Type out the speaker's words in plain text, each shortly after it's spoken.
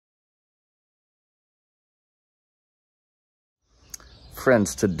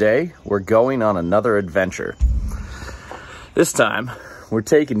Friends, today we're going on another adventure. This time we're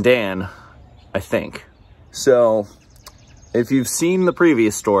taking Dan, I think. So if you've seen the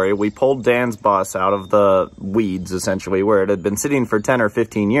previous story, we pulled Dan's bus out of the weeds, essentially, where it had been sitting for 10 or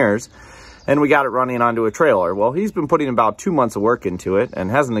 15 years, and we got it running onto a trailer. Well, he's been putting about 2 months of work into it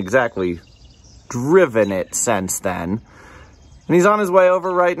and hasn't exactly driven it since then. And he's on his way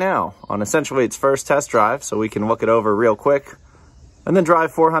over right now on essentially its first test drive, so we can look it over real quick and then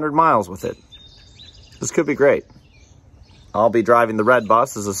drive 400 miles with it. This could be great. I'll be driving the red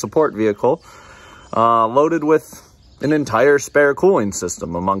bus as a support vehicle, loaded with an entire spare cooling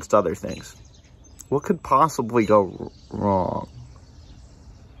system, amongst other things. What could possibly go wrong?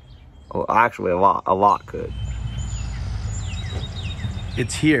 Well, actually, a lot could.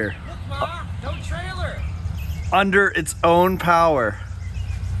 It's here. Look, Ma, no trailer. Under its own power.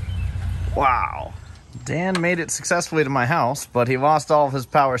 Wow. Dan made it successfully to my house, but he lost all of his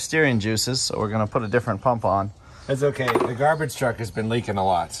power steering juices, so we're gonna put a different pump on. It's okay. The garbage truck has been leaking a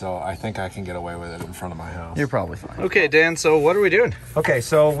lot, so I think I can get away with it in front of my house. You're probably fine. Okay, Dan, so what are we doing? Okay,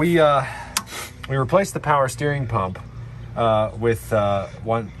 so we replaced the power steering pump with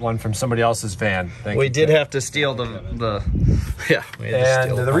one from somebody else's van. We did have to steal the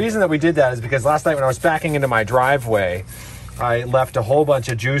reason that we did that is because last night when I was backing into my driveway, I left a whole bunch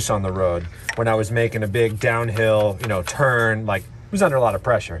of juice on the road when I was making a big downhill, turn. Like, it was under a lot of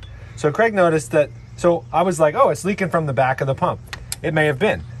pressure. So Craig noticed that. So I was like, oh, it's leaking from the back of the pump. It may have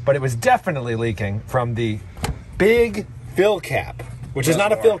been, but it was definitely leaking from the big fill cap, which is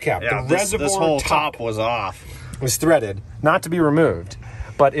not a fill cap. Yeah, the reservoir this whole top was off. Was threaded, not to be removed.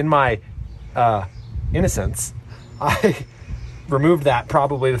 But in my innocence, I removed that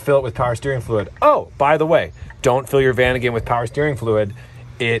probably to fill it with power steering fluid. Oh, by the way, don't fill your van again with power steering fluid.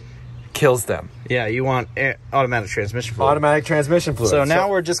 It kills them. Yeah, you want automatic transmission fluid. Automatic transmission fluid. So now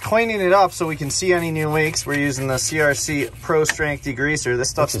we're just cleaning it up so we can see any new leaks. We're using the CRC Pro Strength Degreaser. This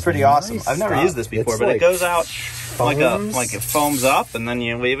stuff's pretty awesome. I've never used this before, but it goes out like it foams up, and then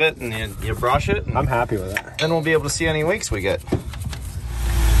you leave it and you brush it. And I'm happy with that. Then we'll be able to see any leaks we get.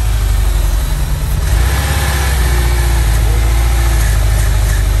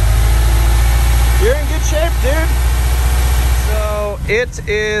 You're in good shape, dude. So it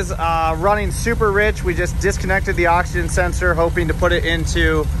is running super rich. We just disconnected the oxygen sensor, hoping to put it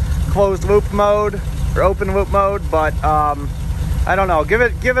into closed loop mode or open loop mode, but I don't know. Give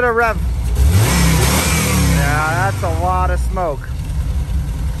it a rev. Yeah, that's a lot of smoke.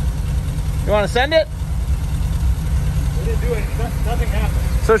 You want to send it? We didn't do it. Nothing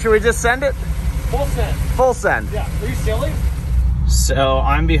happened. So should we just send it? Full send. Full send. Yeah. Are you silly? So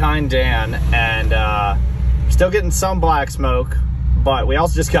I'm behind Dan, and still getting some black smoke, but we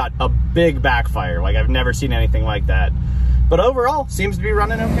also just got a big backfire. Like, I've never seen anything like that. But overall, seems to be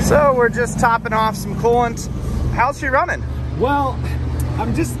running okay. So we're just topping off some coolant. How's she running? Well,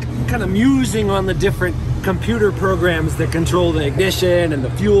 I'm just kind of musing on the different computer programs that control the ignition and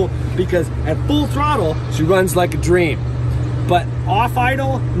the fuel, because at full throttle, she runs like a dream. But off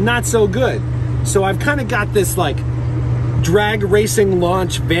idle, not so good. So I've kind of got this like drag racing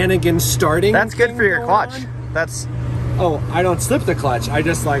launch Vanagon starting. That's good for your clutch. On. That's... Oh, I don't slip the clutch. I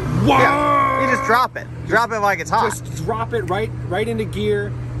just like, whoa! Yeah, you just drop it. Drop it like it's hot. Just drop it right into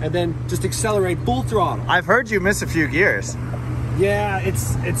gear, and then just accelerate full throttle. I've heard you miss a few gears. Yeah,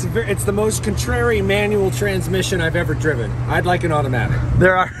 it's the most contrary manual transmission I've ever driven. I'd like an automatic.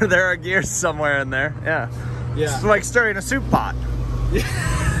 There are gears somewhere in there. Yeah. Yeah. It's like stirring a soup pot.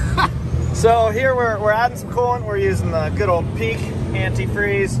 So here we're adding some coolant. We're using the good old Peak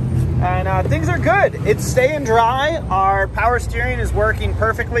antifreeze, and things are good. It's staying dry. Our power steering is working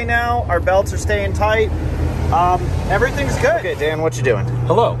perfectly now. Our belts are staying tight. Everything's good. Okay, Dan, what you doing?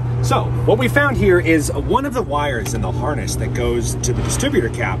 Hello. So what we found here is one of the wires in the harness that goes to the distributor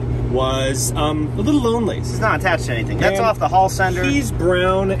cap was a little lonely. It's not attached to anything. That's off the hall sender. He's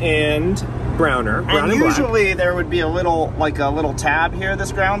brown and browner. And usually there would be a little tab here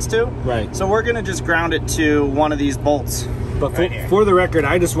this grounds to. Right. So we're gonna just ground it to one of these bolts. But for the record,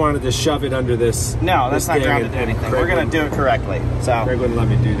 I just wanted to shove it under this. No, that's not grounded to anything. We're gonna do it correctly. So Craig wouldn't let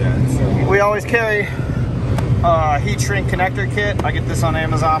me do that. So. We always carry heat shrink connector kit. I get this on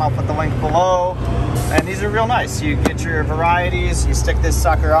Amazon. I'll put the link below. And these are real nice. You get your varieties. You stick this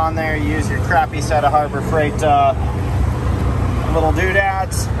sucker on there. You use your crappy set of Harbor Freight little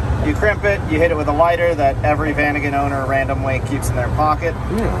doodads. You crimp it. You hit it with a lighter that every Vanagon owner randomly keeps in their pocket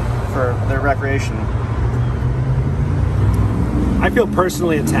for their recreation. I feel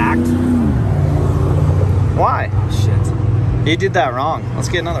personally attacked. Why? Shit. You did that wrong. Let's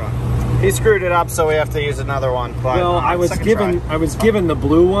get another one. He screwed it up, so we have to use another one. But well, I was given the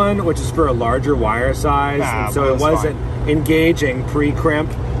blue one, which is for a larger wire size, and so it wasn't engaging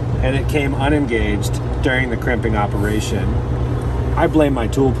pre-crimp, and it came unengaged during the crimping operation. I blame my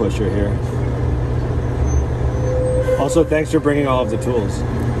tool pusher here. Also, thanks for bringing all of the tools.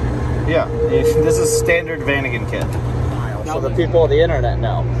 Yeah, this is standard Vanagon kit. So the people of the internet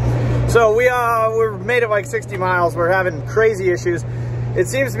know. So we made it like 60 miles. We're having crazy issues. It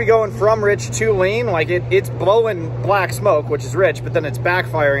seems to be going from rich to lean. Like it's blowing black smoke, which is rich, but then it's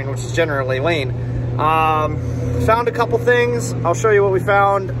backfiring, which is generally lean. Found a couple things. I'll show you what we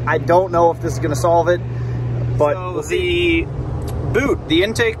found. I don't know if this is gonna solve it, but so the boot, the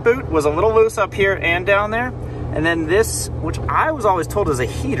intake boot, was a little loose up here and down there. And then this, which I was always told is a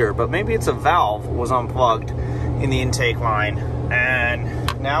heater, but maybe it's a valve, was unplugged in the intake line.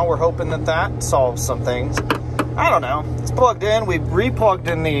 And now we're hoping that that solves some things. I don't know. It's plugged in. We've replugged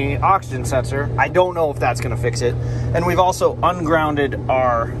in the oxygen sensor. I don't know if that's going to fix it. And we've also ungrounded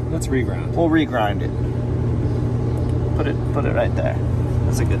our... Let's regrind. We'll regrind it. Put it right there.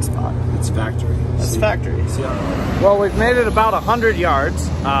 That's a good spot. It's factory. It's factory. Well, we've made it about 100 yards,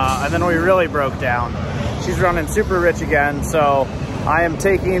 and then we really broke down. She's running super rich again, so I am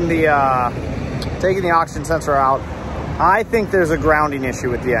taking the oxygen sensor out. I think there's a grounding issue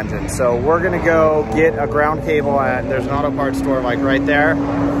with the engine, so we're gonna go get a ground cable at, there's an auto parts store like right there.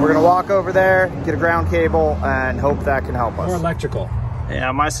 We're gonna walk over there, get a ground cable, and hope that can help us. Or electrical.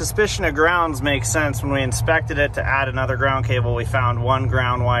 Yeah, my suspicion of grounds makes sense. When we inspected it to add another ground cable, we found one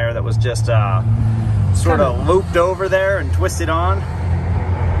ground wire that was just sort of looped over there and twisted on.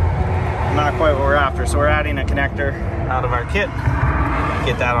 Not quite what we're after, so we're adding a connector out of our kit.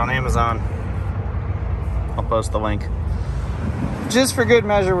 Get that on Amazon. I'll post the link. Just for good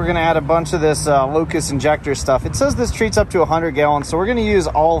measure, we're gonna add a bunch of this Lucas injector stuff. It says this treats up to 100 gallons, so we're gonna use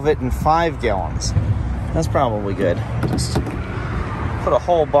all of it in 5 gallons. That's probably good. Just put a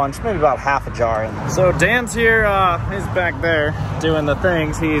whole bunch, maybe about half a jar in. So Dan's here, he's back there doing the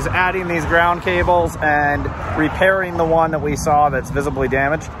things. He's adding these ground cables and repairing the one that we saw that's visibly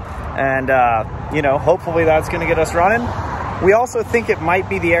damaged. And, you know, hopefully that's gonna get us running. We also think it might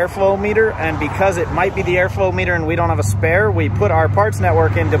be the airflow meter, and because it might be the airflow meter and we don't have a spare, we put our parts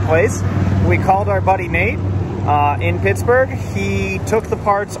network into place. We called our buddy Nate in Pittsburgh. He took the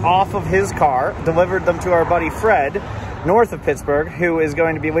parts off of his car, delivered them to our buddy Fred, north of Pittsburgh, who is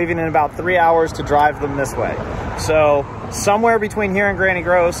going to be leaving in about 3 hours to drive them this way. So somewhere between here and Granny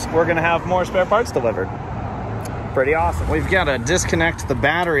Gross, we're gonna have more spare parts delivered. Pretty awesome. We've got to disconnect the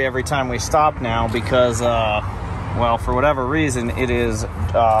battery every time we stop now because, well, for whatever reason, it is,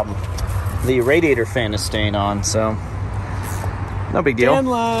 the radiator fan is staying on, so no big deal. Dan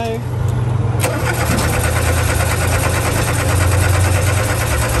live.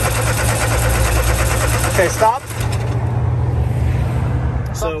 Okay, stop.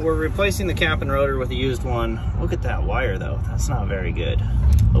 So we're replacing the cap and rotor with a used one. Look at that wire though, that's not very good.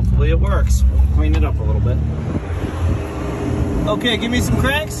 Hopefully it works. We'll clean it up a little bit. Okay, give me some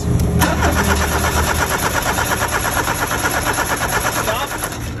cranks. Stop.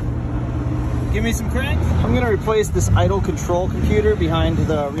 Give me some cranks. I'm gonna replace this idle control computer behind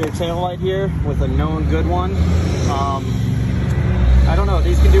the rear tail light here with a known good one. I don't know,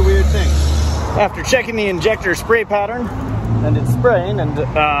 these can do weird things. After checking the injector spray pattern, and it's spraying, and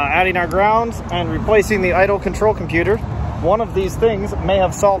adding our grounds and replacing the idle control computer, one of these things may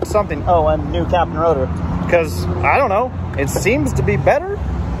have solved something. Oh, and new cap and rotor, because I don't know, it seems to be better.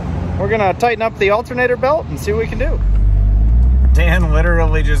 We're gonna tighten up the alternator belt and see what we can do. Dan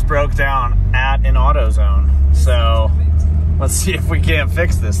literally just broke down at an AutoZone, so let's see if we can't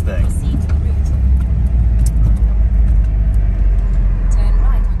fix this thing.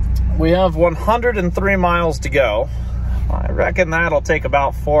 We have 103 miles to go. I reckon that'll take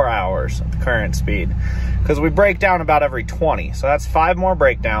about 4 hours at the current speed, because we break down about every 20. So that's 5 more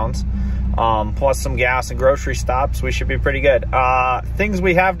breakdowns, plus some gas and grocery stops. We should be pretty good. Things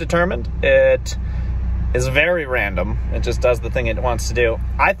we have determined, it is very random. It just does the thing it wants to do.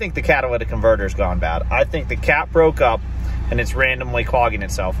 I think the catalytic converter's gone bad. I think the cap broke up and it's randomly clogging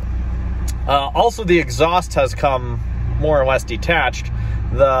itself. Also, the exhaust has come more or less detached.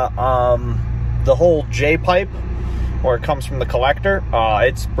 The whole J-pipe, where it comes from the collector,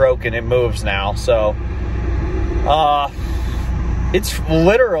 it's broken, it moves now, so it's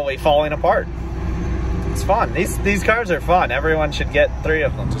literally falling apart. It's fun. These cars are fun. Everyone should get 3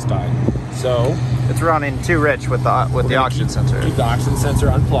 of them. Just died. So it's running too rich with the oxygen sensor. Keep the oxygen sensor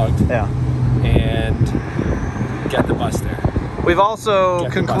unplugged. Yeah. And get the bus there. We've also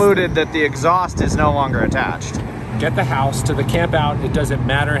concluded that the exhaust is no longer attached. get the house to the camp out. It doesn't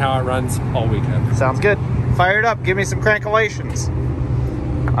matter how it runs all weekend. Sounds good. Fire it up. Give me some crankulations.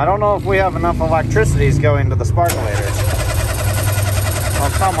 I don't know if we have enough electricities going to the sparkulator.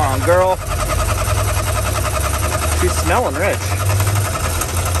 Oh, come on, girl. She's smelling rich.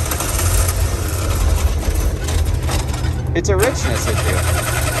 It's a richness issue.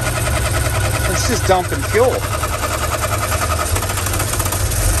 It's just dumping fuel. What's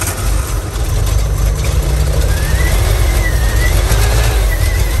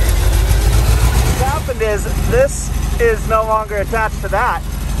happened is this is no longer attached to that,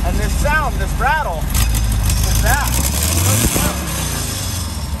 and this sound, this rattle, is that.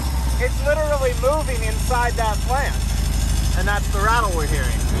 It's literally moving inside that plant, and that's the rattle we're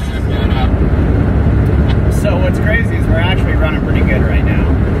hearing. So what's crazy is we're actually running pretty good right now.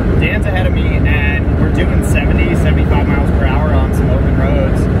 Dan's ahead of me, and we're doing 70, 75 miles per hour on some open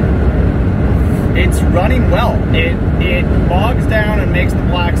roads. It's running well. It bogs down and makes the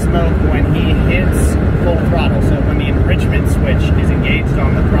black smoke when he hits full throttle. So when the enrichment switch is engaged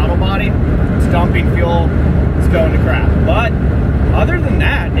on the throttle body, it's dumping fuel, it's going to crap. But other than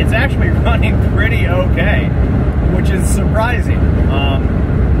that, it's actually running pretty okay, which is surprising.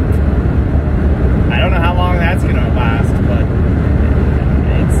 I don't know how long that's going to last, but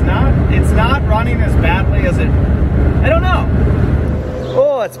it's not running as badly as it. I don't know.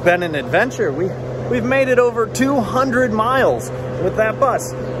 Oh, it's been an adventure. We've made it over 200 miles with that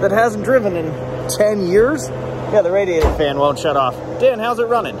bus that hasn't driven in 10 years. Yeah, the radiator fan won't shut off. Dan, how's it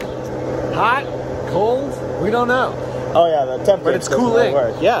running? Hot, cold, we don't know. Oh yeah, the temperature. But it's cooling.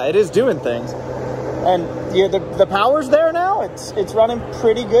 Yeah, it is doing things. And yeah, the power's there now. It's running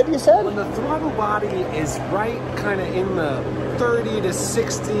pretty good, you said? When the throttle body is right kind of in the 30 to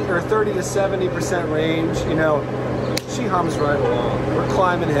 60 or 30 to 70% range, you know, she hums right along. We're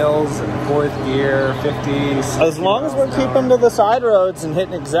climbing hills in 4th gear, 50s. As long as we're keeping to the side roads and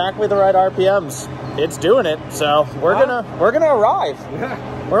hitting exactly the right RPMs, it's doing it. So we're gonna arrive.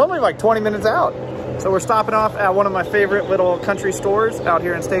 Yeah. We're only like 20 minutes out. So we're stopping off at one of my favorite little country stores out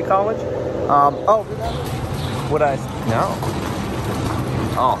here in State College. Oh, would I? No.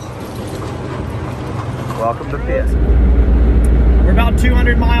 Oh. Welcome to Fisk. We're about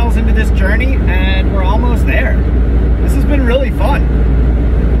 200 miles into this journey, and we're almost there. This has been really fun.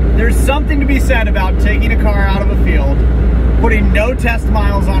 There's something to be said about taking a car out of a field, putting no test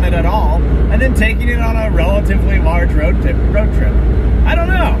miles on it at all, and then taking it on a relatively large road trip. I don't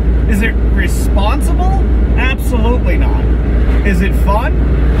know. Is it responsible? Absolutely not. Is it fun?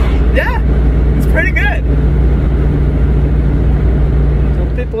 Yeah, it's pretty good.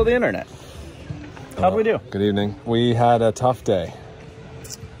 So people of the internet, how'd we do? Good evening. We had a tough day.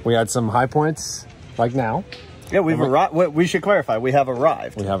 We had some high points, like now. Yeah, we've arrived. We should clarify. We have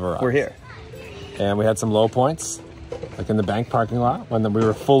arrived. We have arrived. We're here. And we had some low points, like in the bank parking lot, when we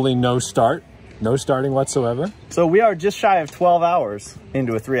were fully no starting whatsoever. So we are just shy of 12 hours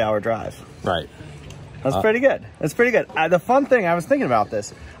into a 3-hour drive. Right. That's pretty good. That's pretty good. The fun thing, I was thinking about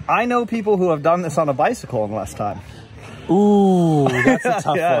this. I know people who have done this on a bicycle in less time. Ooh, that's a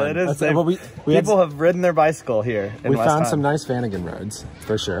tough yeah, one. It is. People have ridden their bicycle here in We less found time. some nice Vanagon roads,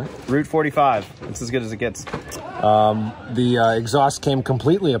 for sure. Route 45. It's as good as it gets. The exhaust came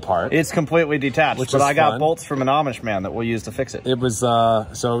completely apart. It's completely detached, but I got bolts from an Amish man that we'll use to fix it. It was, so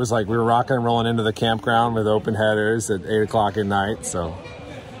it was like we were rocking and rolling into the campground with open headers at 8 o'clock at night, so.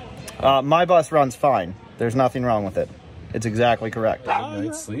 My bus runs fine. There's nothing wrong with it. It's exactly correct.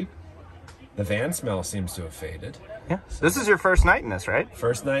 Night's sleep. The van smell seems to have faded. Yeah. This is your first night in this, right?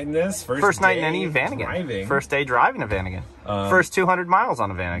 First night in this. First night in any Vanagon. Driving. First day driving a Vanagon. First 200 miles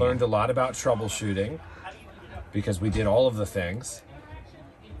on a Vanagon. Learned a lot about troubleshooting because we did all of the things.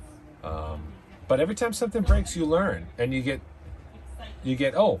 But every time something breaks, you learn, and you get.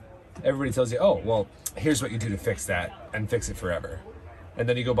 Oh, everybody tells you, oh, well, here's what you do to fix that, and fix it forever, and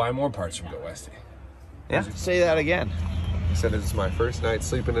then you go buy more parts from Go Westy. Yeah. Say that again. I said it's my first night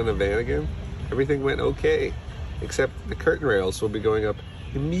sleeping in a Vanagon. Everything went okay, except the curtain rails will be going up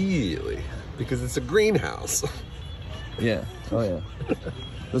immediately because it's a greenhouse. Yeah. Oh yeah.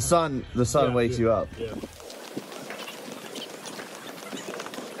 The sun wakes you up. Yeah.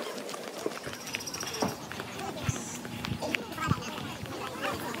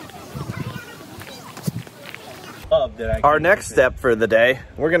 Our next step for the day,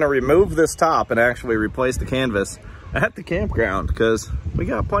 we're gonna remove this top and actually replace the canvas at the campground because we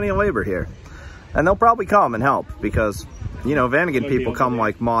got plenty of labor here. And they'll probably come and help because, you know, Vanagon people come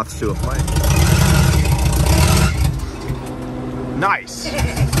like moths to a flame. Nice.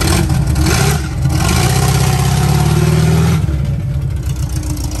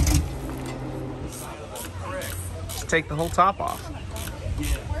 take the whole top off.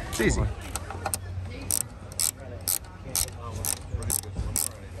 It's easy.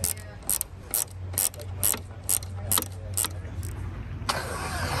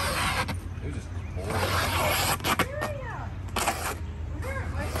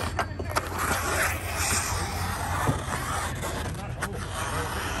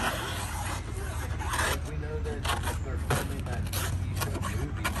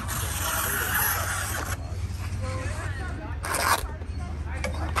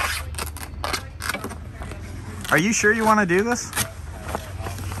 Are you sure you want to do this?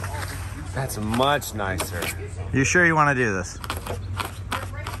 That's much nicer. You sure you want to do this?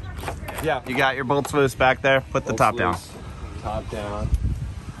 Yeah. You got your bolts loose back there? Put the top down. Top down.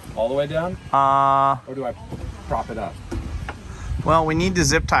 All the way down? Or do I prop it up? Well, we need to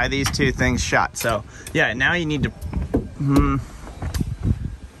zip tie these two things shut. So, yeah, now you need to...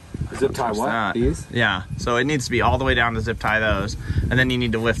 Zip tie what? That. These? Yeah, so it needs to be all the way down to zip tie those. And then you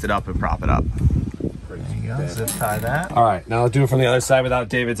need to lift it up and prop it up. There you go, zip tie that. All right, now I'll do it from the other side without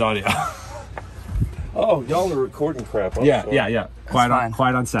David's audio. Oh, y'all are recording crap. Yeah. Quiet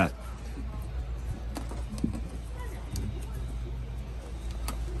on set.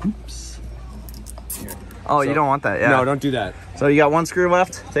 Oops. Oh, you don't want that, yeah. No, don't do that. So you got one screw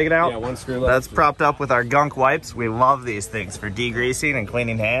left? Take it out? Yeah, one screw left. That's propped up with our gunk wipes. We love these things for degreasing and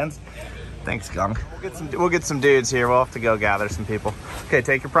cleaning hands. Thanks, gunk. We'll get some dudes here. We'll have to go gather some people. Okay,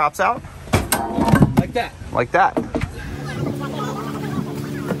 take your props out. Like that. Like that.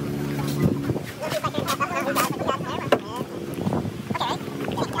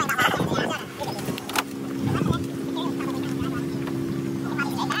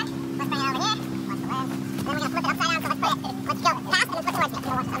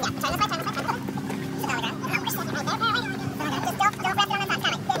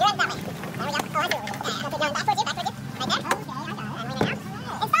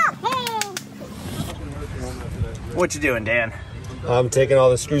 What you doing, Dan? I'm taking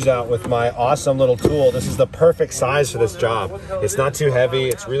all the screws out with my awesome little tool. This is the perfect size for this job. It's not too heavy,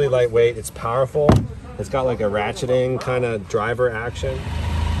 it's really lightweight, it's powerful. It's got like a ratcheting kind of driver action.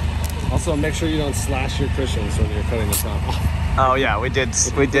 Also, make sure you don't slash your cushions when you're cutting the top off. Oh yeah, we did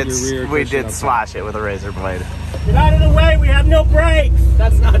slash it with a razor blade. Get out of the way, we have no brakes!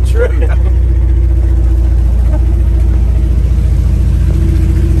 That's not true.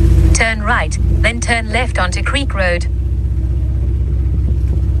 Turn right, then turn left onto Creek Road.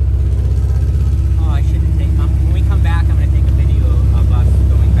 Oh, I shouldn't take. When we come back, I'm going to take a video of us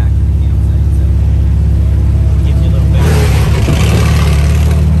going back to the campsite. So it gives you a little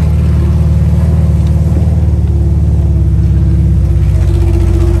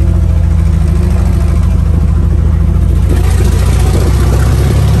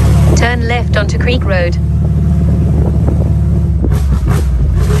bit. Turn left onto Creek Road.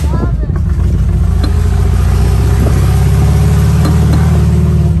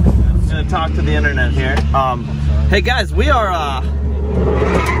 Talk to the internet here. Hey guys, we made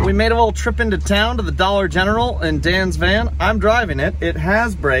a little trip into town to the Dollar General in Dan's van. I'm driving it. It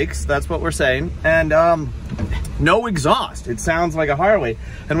has brakes, that's what we're saying, and no exhaust. It sounds like a Harley.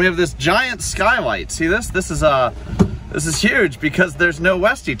 And we have this giant skylight. See this? This is huge because there's no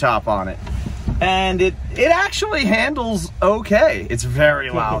Westie top on it. And it actually handles okay. It's very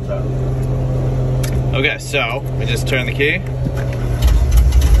loud though. Okay, so we just turn the key.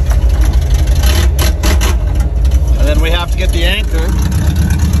 And then we have to get the anchor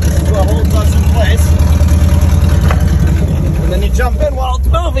to hold us in place. And then you jump in while it's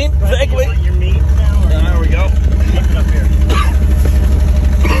moving. Vaguely. Your meat now, there we go. Up here.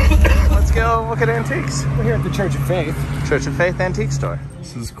 Let's go look at antiques. We're here at the Church of Faith. Church of Faith Antique Store.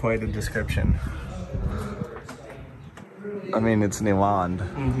 This is quite a description. I mean, it's an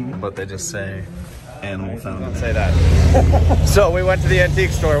Eland, but they just say animal found. Don't say that. So we went to the antique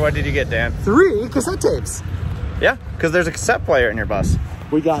store. What did you get, Dan? 3 cassette tapes. Yeah, because there's a cassette player in your bus.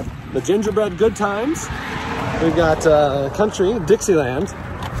 We got the Gingerbread Good Times, we've got Country, Dixieland,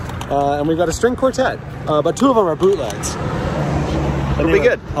 and we've got a string quartet. But 2 of them are bootlegs. It'll be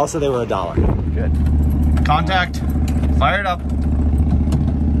good. Also, they were $1. Good. Contact. Fire it up.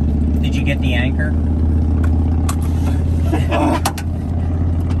 Did you get the anchor?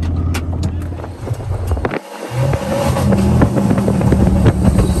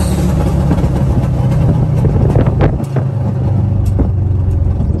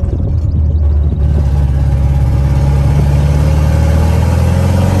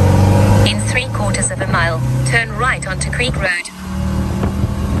 Turn right onto Creek Road.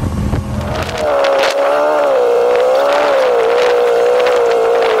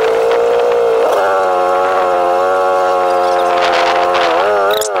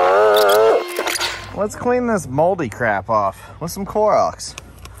 let's clean this moldy crap off with some Clorox.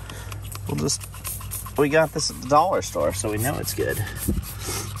 We got this at the dollar store, so we know it's good.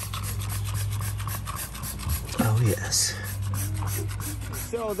 Oh, yes.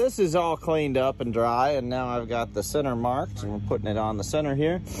 So this is all cleaned up and dry, and now I've got the center marked, and we're putting it on the center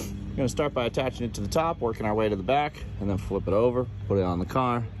here. We're gonna start by attaching it to the top, working our way to the back, and then flip it over, put it on the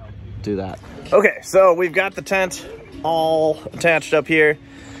car, do that. Okay, so we've got the tent all attached up here.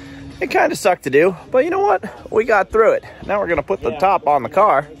 It kind of sucked to do, but you know what? We got through it. Now we're gonna put the top on the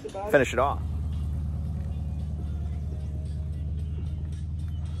car, finish it off.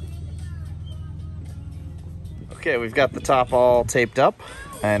 Okay, we've got the top all taped up,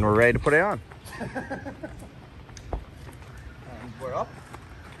 and we're ready to put it on. We're up.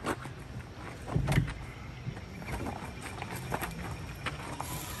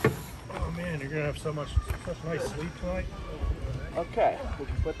 Oh man, you're gonna have such nice sleep tonight. Okay, we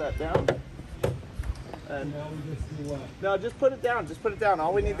can put that down. And no, just put it down. Just put it down.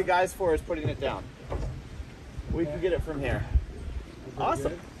 All we need the guys for is putting it down. We can get it from here.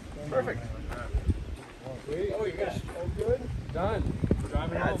 Awesome. Perfect. Oh, you guys, oh good? Done.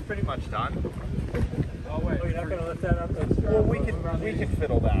 Driving home. It's pretty much done. Oh wait, you're not gonna lift that up? Well, we can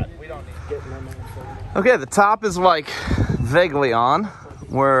fiddle that. We don't need to get them. Okay, the top is like vaguely on.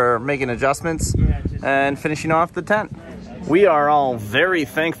 We're making adjustments and finishing off the tent. We are all very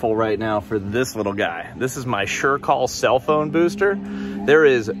thankful right now for this little guy. This is my SureCall cell phone booster. There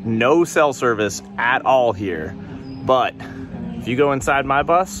is no cell service at all here, but if you go inside my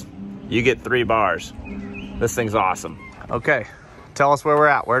bus, you get 3 bars. This thing's awesome. Okay, tell us where we're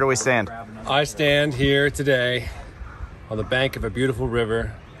at. Where do we stand? I stand here today on the bank of a beautiful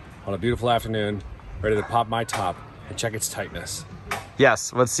river on a beautiful afternoon, ready to pop my top and check its tightness.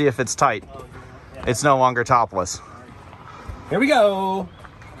 Yes, let's see if it's tight. It's no longer topless. Here we go.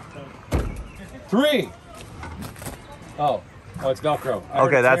 3. Oh, it's Velcro.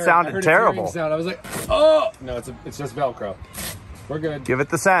 Okay, that sounded terrible. Sound. I was like, oh no, it's just Velcro. We're good. Give it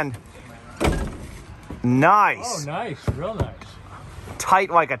the send. Nice. Oh, nice, real nice. Tight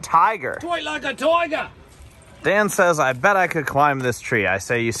like a tiger. Tight like a tiger. Dan says, I bet I could climb this tree. I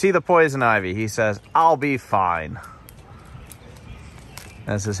say, you see the poison ivy? He says, I'll be fine.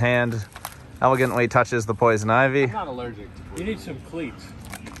 As his hand elegantly touches the poison ivy. I'm not allergic. You need some cleats.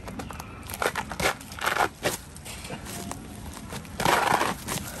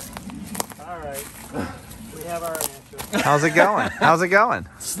 All right, we have our answer. How's it going? How's it going?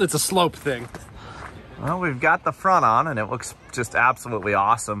 It's a slope thing. Well, we've got the front on, and it looks just absolutely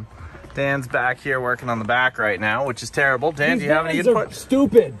awesome. Dan's back here working on the back right now, which is terrible. Dan, do you have any input?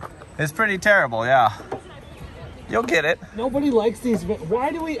 Stupid. It's pretty terrible, yeah. You'll get it. Nobody likes these.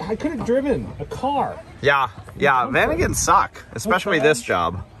 Why do we? I could have driven a car. Yeah. Vanagons suck, especially this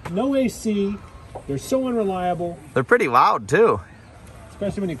job. No AC. They're so unreliable, They're pretty loud, too.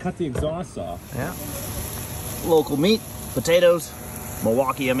 especially when you cut the exhaust off. Yeah. Local meat, potatoes,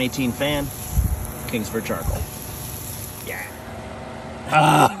 Milwaukee M18 fan, Kingsford charcoal. Yeah.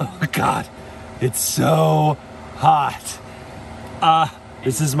 Oh God, it's so hot.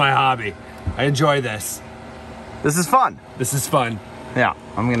 This is my hobby. I enjoy this. This is fun. This is fun. Yeah,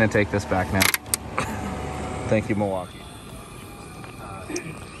 I'm gonna take this back now. Thank you, Milwaukee.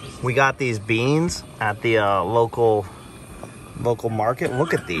 We got these beans at the local market.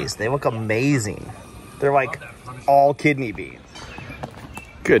 Look at these. They look amazing. They're like all kidney beans.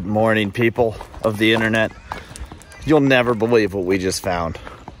 Good morning, people of the internet. You'll never believe what we just found.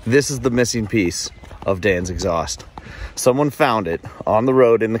 This is the missing piece of Dan's exhaust. Someone found it on the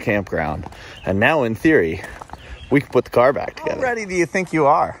road in the campground, and now in theory, we can put the car back together. How ready do you think you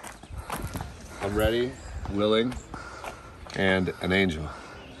are? I'm ready, willing, and an angel.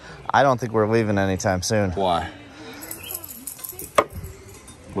 I don't think we're leaving anytime soon. Why?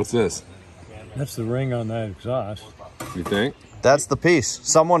 What's this? That's the ring on that exhaust. You think? That's the piece.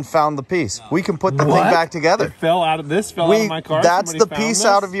 Someone found the piece. We can put the thing back together. It fell out of my car. That's Somebody the found piece this?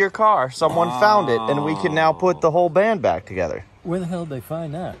 out of your car. Someone found it, and we can now put the whole band back together. Where the hell did they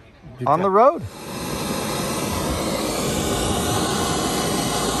find that? On the road.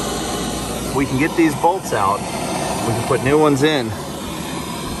 We can get these bolts out. We can put new ones in.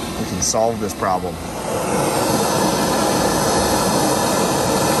 We can solve this problem.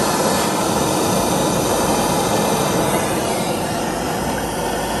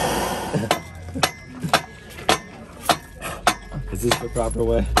 Is this the proper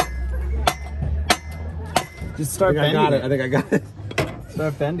way? Just start bending it. I think I got it.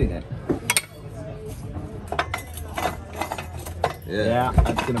 Start bending it. Yeah.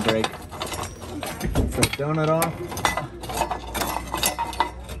 That's gonna break. Put the donut off.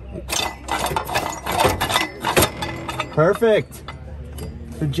 Perfect.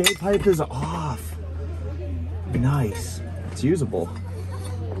 The J-pipe is off. Nice. It's usable.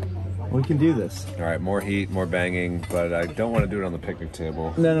 We can do this. All right, more heat, more banging, but I don't want to do it on the picnic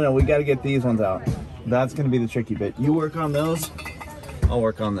table. No. We got to get these ones out. That's going to be the tricky bit. You work on those. I'll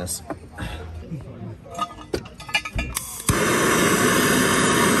work on this.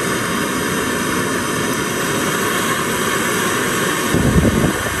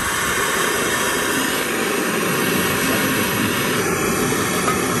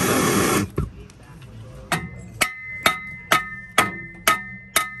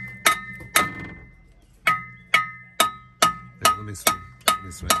 Let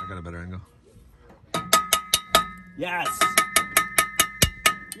me swing. I got a better angle. Yes.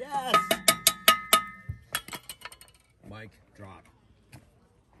 Yes. Mic drop.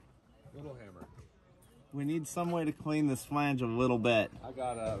 Little hammer. We need some way to clean this flange a little bit. I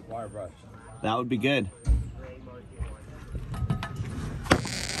got a wire brush. That would be good.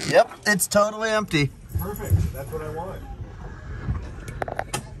 Yep, it's totally empty. Perfect. That's what I want.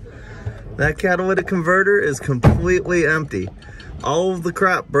 That catalytic converter is completely empty. All of the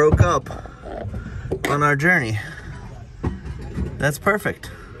crap broke up on our journey. That's perfect.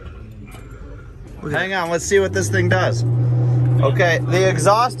 Hang on, let's see what this thing does. Okay, the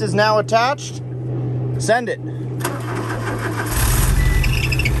exhaust is now attached. Send it.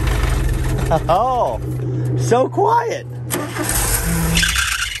 Oh, so quiet.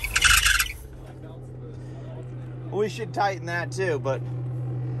 We should tighten that too, but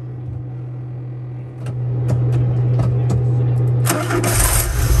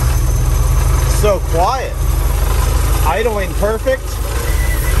so quiet. Idling perfect.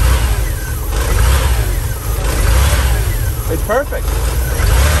 It's perfect.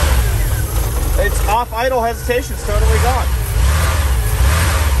 It's off idle hesitation. It's totally gone.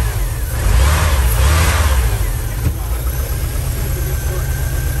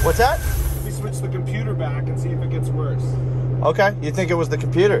 What's that? Let me switch the computer back and see if it gets worse. Okay, you think it was the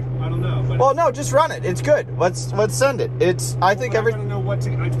computer? I don't know. But Well, no, just run it. It's good. Let's send it. It's. I think I want to know what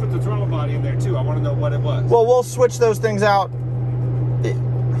to. I put the throttle body in there too. I want to know what it was. Well, we'll switch those things out. All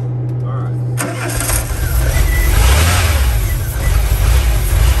right.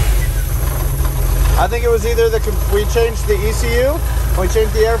 I think it was either we changed the ECU or we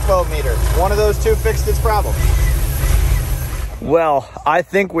changed the airflow meter. One of those two fixed its problem. Well, I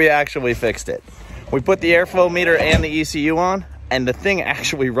think we actually fixed it. We put the airflow meter and the ECU on, and the thing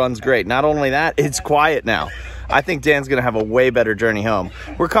actually runs great. Not only that, it's quiet now. I think Dan's gonna have a way better journey home.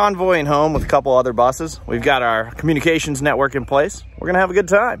 We're convoying home with a couple other buses. We've got our communications network in place. We're gonna have a good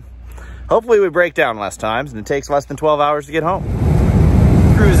time. Hopefully we break down less times and it takes less than 12 hours to get home.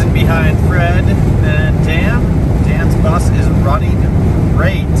 Cruising behind Fred and Dan. Dan's bus is running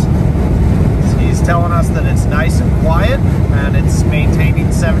great. He's telling us that it's nice and quiet and it's maintaining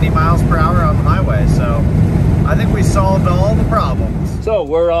 70 miles per hour on the highway. So I think we solved all the problems. So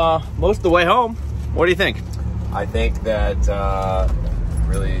we're most of the way home. What do you think? I think that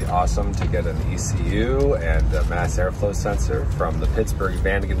really awesome to get an ECU and a mass airflow sensor from the Pittsburgh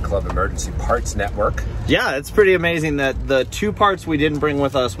Vanagon Club Emergency Parts Network. Yeah, it's pretty amazing that the two parts we didn't bring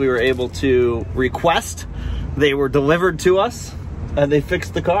with us, we were able to request. They were delivered to us and they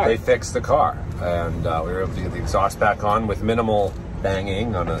fixed the car. They fixed the car, and we were able to get the exhaust back on with minimal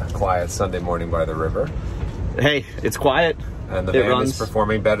banging on a quiet Sunday morning by the river. Hey, it's quiet. And the van is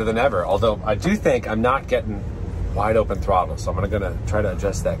performing better than ever. Although I do think I'm not getting wide open throttle, so I'm gonna try to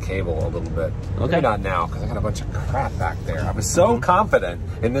adjust that cable a little bit. Okay. Maybe not now, because I got a bunch of crap back there. I was so confident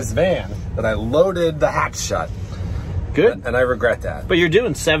in this van that I loaded the hatch shut. Good. And I regret that. But you're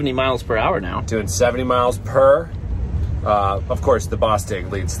doing 70 miles per hour now. Doing 70 miles per. Of course, the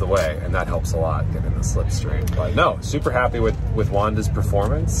Bostig leads the way, and that helps a lot getting the slipstream. But no, super happy with Wanda's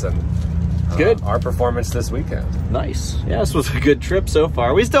performance and good. Our performance this weekend. Nice. Yeah, this was a good trip so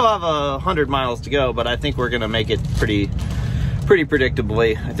far. We still have 100 miles to go, but I think we're gonna make it pretty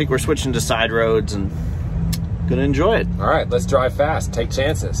predictably. I think we're switching to side roads and gonna enjoy it. All right, let's drive fast. Take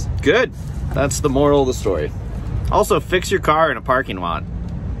chances. Good. That's the moral of the story. Also, fix your car in a parking lot.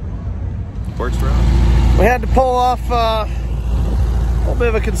 Works for us. We had to pull off a little bit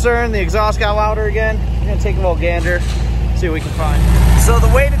of a concern. The exhaust got louder again. We're gonna take a little gander, see what we can find. So the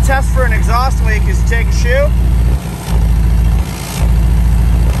way to test for an exhaust leak is to take a shoe,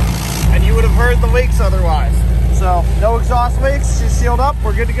 and you would have heard the leaks otherwise. So no exhaust leaks, she's sealed up,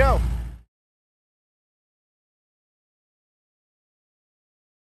 we're good to go.